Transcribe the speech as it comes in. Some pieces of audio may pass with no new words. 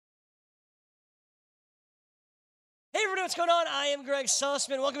Hey everyone, what's going on? I am Greg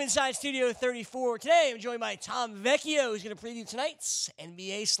Sussman. Welcome inside Studio 34. Today I'm joined by Tom Vecchio, who's going to preview tonight's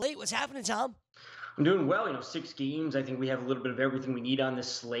NBA slate. What's happening, Tom? I'm doing well. 6 games. I think we have a little bit of everything we need on this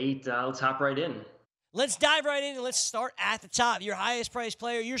slate. Let's hop right in. Let's dive right in and let's start at the top. Your highest priced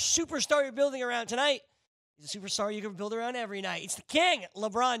player, your superstar you're building around tonight. He's a superstar you can build around every night. It's the king,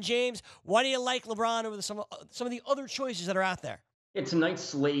 LeBron James. Why do you like LeBron over some of the other choices that are out there? Yeah, tonight's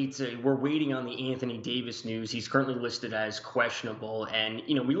slate, we're waiting on the Anthony Davis news. He's currently listed as questionable. And,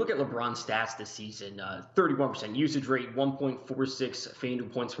 we look at LeBron's stats this season 31% usage rate, 1.46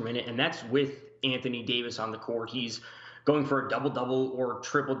 FanDuel points per minute. And that's with Anthony Davis on the court. He's going for a double double or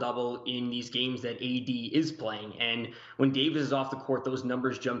triple double in these games that AD is playing. And when Davis is off the court, those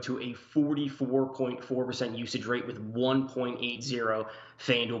numbers jump to a 44.4% usage rate with 1.80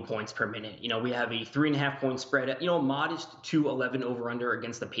 FanDuel points per minute. We have a 3.5 point spread, modest 211 over under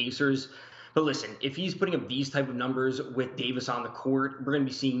against the Pacers. But listen, if he's putting up these type of numbers with Davis on the court, we're going to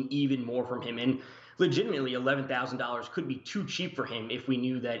be seeing even more from him. And legitimately, $11,000 could be too cheap for him if we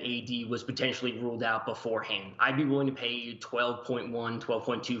knew that AD was potentially ruled out beforehand. I'd be willing to pay 12.1,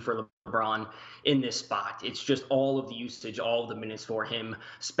 12.2 for LeBron in this spot. It's just all of the usage, all of the minutes for him,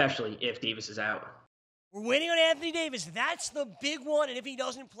 especially if Davis is out. We're waiting on Anthony Davis. That's the big one. And if he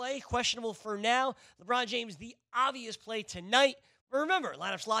doesn't play, questionable for now. LeBron James, the obvious play tonight. But remember,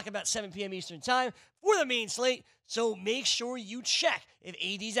 lineups lock about 7 p.m. Eastern time for the main slate. So make sure you check if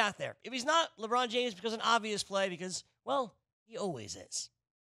AD's out there. If he's not, LeBron James becomes an obvious play because, well, he always is.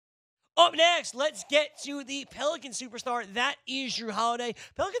 Up next, let's get to the Pelican superstar. That is Drew Holiday.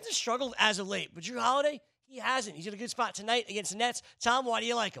 Pelicans have struggled as of late, but Drew Holiday, he hasn't. He's in a good spot tonight against the Nets. Tom, why do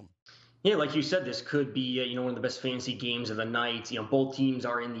you like him? Yeah, like you said, this could be one of the best fantasy games of the night. Both teams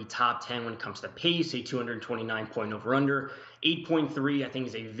are in the top 10 when it comes to pace, a 229 point over under. 8.3, I think,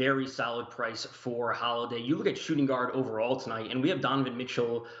 is a very solid price for Holiday. You look at shooting guard overall tonight, and we have Donovan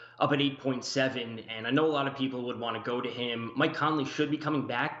Mitchell up at 8.7, and I know a lot of people would want to go to him. Mike Conley should be coming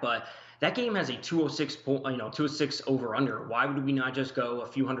back, but that game has a 206 over under. Why would we not just go a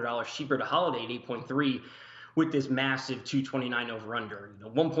few $100s cheaper to Holiday at 8.3? With this massive 229 over under.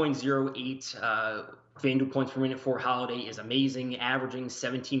 1.08 FanDuel points per minute for Holiday is amazing, averaging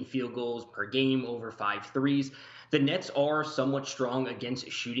 17 field goals per game, over 5 threes. The Nets are somewhat strong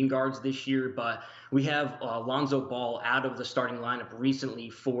against shooting guards this year, but we have Lonzo Ball out of the starting lineup recently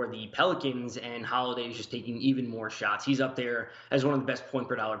for the Pelicans, and Holiday is just taking even more shots. He's up there as one of the best point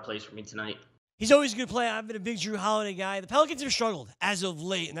per dollar plays for me tonight. He's always a good play. I've been a big Drew Holiday guy. The Pelicans have struggled as of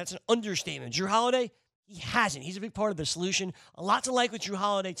late, and that's an understatement. Drew Holiday, he hasn't. He's a big part of the solution. A lot to like with Drew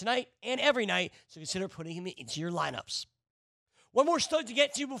Holiday tonight and every night, so consider putting him into your lineups. One more stud to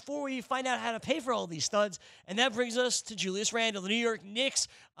get to before we find out how to pay for all these studs, and that brings us to Julius Randle, the New York Knicks.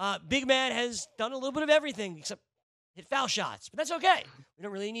 Big man has done a little bit of everything except hit foul shots, but that's okay. We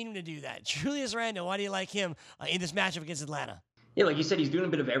don't really need him to do that. Julius Randle, why do you like him in this matchup against Atlanta? Yeah, like you said, he's doing a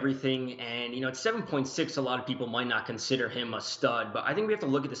bit of everything. And, at 7.6, a lot of people might not consider him a stud. But I think we have to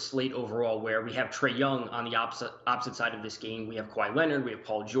look at the slate overall where we have Trae Young on the opposite side of this game. We have Kawhi Leonard. We have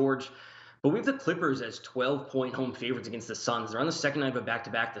Paul George. But we have the Clippers as 12-point home favorites against the Suns. They're on the second night of a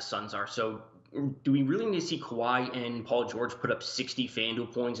back-to-back, the Suns are. So do we really need to see Kawhi and Paul George put up 60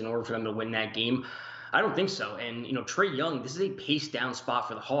 FanDuel points in order for them to win that game? I don't think so. And, Trae Young, this is a pace down spot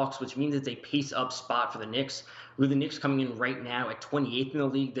for the Hawks, which means it's a pace up spot for the Knicks. With the Knicks coming in right now at 28th in the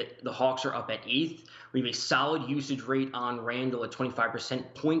league, the Hawks are up at 8th. We have a solid usage rate on Randall at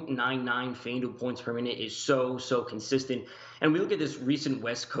 25%. 0.99 FanDuel points per minute is so consistent. And we look at this recent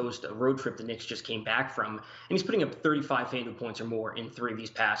West Coast road trip the Knicks just came back from, and he's putting up 35 FanDuel points or more in 3 of these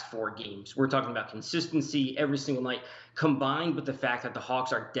past 4 games. We're talking about consistency every single night, combined with the fact that the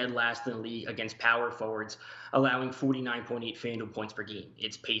Hawks are dead last in the league against power forwards, allowing 49.8 FanDuel points per game.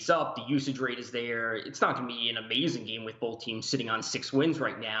 It's pace up, the usage rate is there. It's not going to be an amazing game with both teams sitting on 6 wins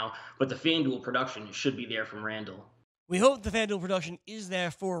right now, but the FanDuel production should be there from Randall. We hope the FanDuel production is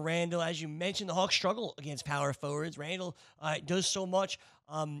there for Randall. As you mentioned, the Hawks struggle against power forwards. Randall does so much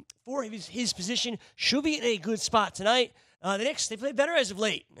for his position. Should be in a good spot tonight. The Knicks, they played better as of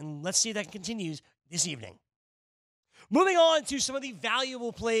late, and let's see if that continues this evening. Moving on to some of the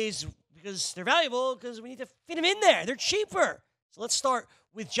valuable plays, because they're valuable because we need to fit them in there. They're cheaper. So let's start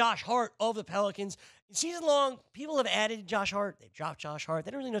with Josh Hart of the Pelicans. In season long, people have added Josh Hart. They've dropped Josh Hart.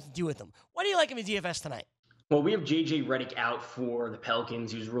 They don't really know what to do with him. Why do you like him in DFS tonight? Well, we have J.J. Redick out for the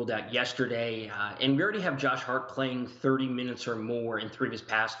Pelicans. He was ruled out yesterday. And we already have Josh Hart playing 30 minutes or more in 3 of his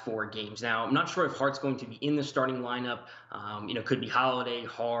past 4 games. Now, I'm not sure if Hart's going to be in the starting lineup Could be Holiday,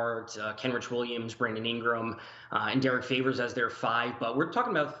 Hart, Kenrich Williams, Brandon Ingram, and Derek Favors as their five. But we're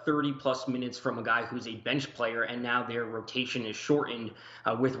talking about 30 plus minutes from a guy who's a bench player, and now their rotation is shortened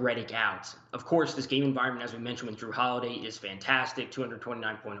with Redick out. Of course, this game environment, as we mentioned with Drew Holiday, is fantastic,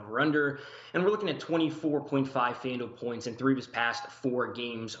 229 point over under. And we're looking at 24.5 FanDuel points in 3 of his past 4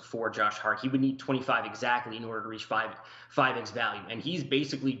 games for Josh Hart. He would need 25 exactly in order to reach 5x value. And he's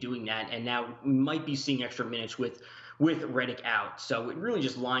basically doing that, and now might be seeing extra minutes with Redick out. So it really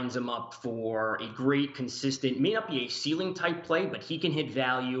just lines him up for a great, consistent, may not be a ceiling type play, but he can hit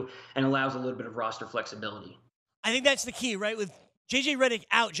value and allows a little bit of roster flexibility. I think that's the key, right? With JJ Redick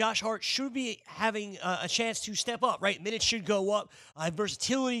out, Josh Hart should be having a chance to step up, right? Minutes should go up.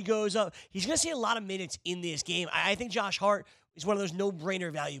 Versatility goes up. He's going to see a lot of minutes in this game. I think Josh Hart is one of those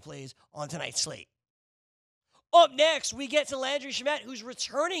no-brainer value plays on tonight's slate. Up next, we get to Landry Shamet, who's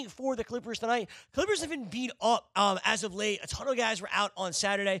returning for the Clippers tonight. Clippers have been beat up as of late. A ton of guys were out on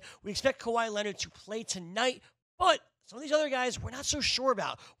Saturday. We expect Kawhi Leonard to play tonight, but some of these other guys we're not so sure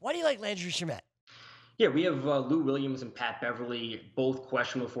about. Why do you like Landry Shamet? Yeah, we have Lou Williams and Pat Beverly, both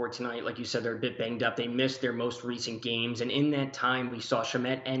questionable for tonight. Like you said, they're a bit banged up. They missed their most recent games. And in that time, we saw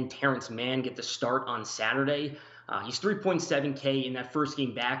Shamet and Terrence Mann get the start on Saturday. He's 3.7K in that first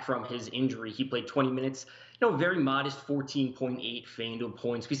game back from his injury. He played 20 minutes. Very modest 14.8 FanDuel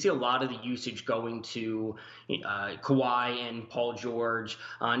points. We see a lot of the usage going to Kawhi and Paul George,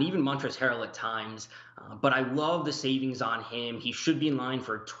 and even Montrezl Harrell at times. But I love the savings on him. He should be in line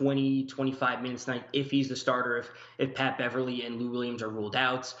for 20, 25 minutes tonight if he's the starter, if Pat Beverly and Lou Williams are ruled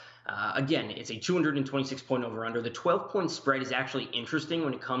out. Again, it's a 226 point over under. The 12-point spread is actually interesting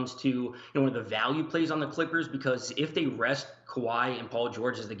when it comes to one of the value plays on the Clippers, because if they rest Kawhi and Paul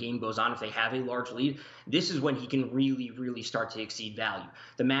George as the game goes on, if they have a large lead, this is when he can really, really start to exceed value.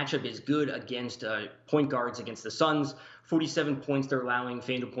 The matchup is good against point guards against the Suns. 47 points they're allowing,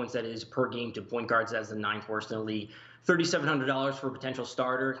 FanDuel points that is, per game to point guards. That's the 9th worst in the league. $3,700 for a potential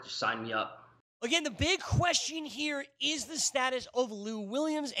starter. Just sign me up. Again, the big question here is the status of Lou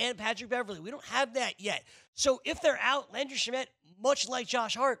Williams and Patrick Beverly. We don't have that yet. So if they're out, Landry Shamet, much like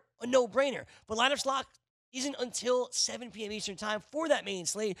Josh Hart, a no-brainer. But lineup lock isn't until 7 p.m. Eastern time for that main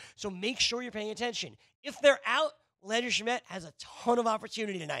slate, so make sure you're paying attention. If they're out, Landry Shamet has a ton of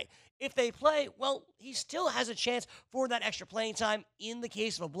opportunity tonight. If they play, well, he still has a chance for that extra playing time in the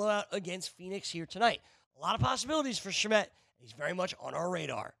case of a blowout against Phoenix here tonight. A lot of possibilities for Shamet. He's very much on our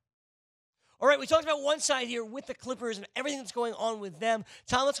radar. All right, we talked about one side here with the Clippers and everything that's going on with them.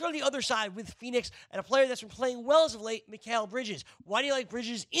 Tom, let's go to the other side with Phoenix and a player that's been playing well as of late, Mikal Bridges. Why do you like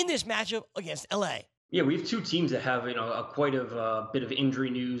Bridges in this matchup against LA? Yeah, we have 2 teams that have quite a bit of injury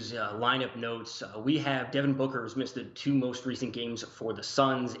news, lineup notes. We have Devin Booker, who's missed the 2 most recent games for the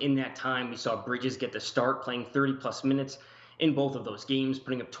Suns. In that time, we saw Bridges get the start, playing 30-plus minutes in both of those games,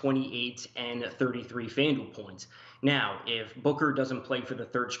 putting up 28 and 33 FanDuel points. Now, if Booker doesn't play for the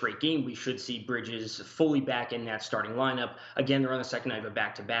 3rd straight game, we should see Bridges fully back in that starting lineup. Again, they're on the second night of a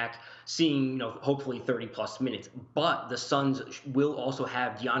back-to-back, seeing, hopefully 30-plus minutes. But the Suns will also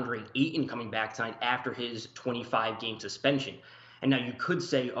have DeAndre Ayton coming back tonight after his 25-game suspension. And now you could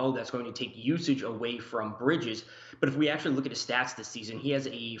say, oh, that's going to take usage away from Bridges. But if we actually look at his stats this season, he has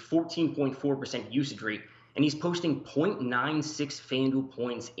a 14.4% usage rate, and he's posting 0.96 FanDuel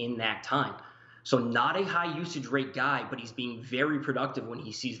points in that time. So not a high usage rate guy, but he's being very productive when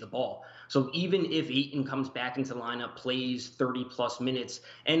he sees the ball. So even if Ayton comes back into the lineup, plays 30-plus minutes,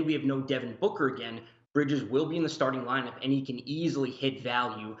 and we have no Devin Booker again, Bridges will be in the starting lineup, and he can easily hit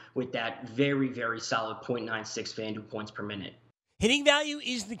value with that very, very solid 0.96 FanDuel points per minute. Hitting value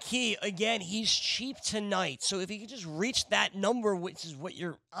is the key. Again, he's cheap tonight. So if you can just reach that number, which is what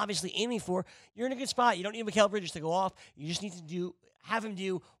you're obviously aiming for, you're in a good spot. You don't need Mikal Bridges to go off. You just need to have him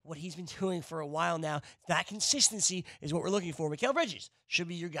do what he's been doing for a while now. That consistency is what we're looking for. Mikal Bridges should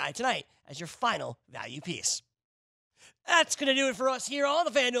be your guy tonight as your final value piece. That's going to do it for us here on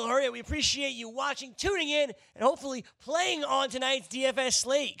the FanDuel Hurry. We appreciate you watching, tuning in, and hopefully playing on tonight's DFS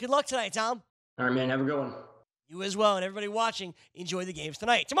slate. Good luck tonight, Tom. All right, man. Have a good one. You as well, and everybody watching, enjoy the games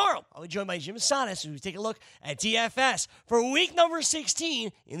tonight. Tomorrow, I'll be joined by Jim Sanas, who will take a look at DFS for week number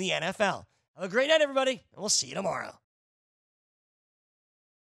 16 in the NFL. Have a great night, everybody, and we'll see you tomorrow.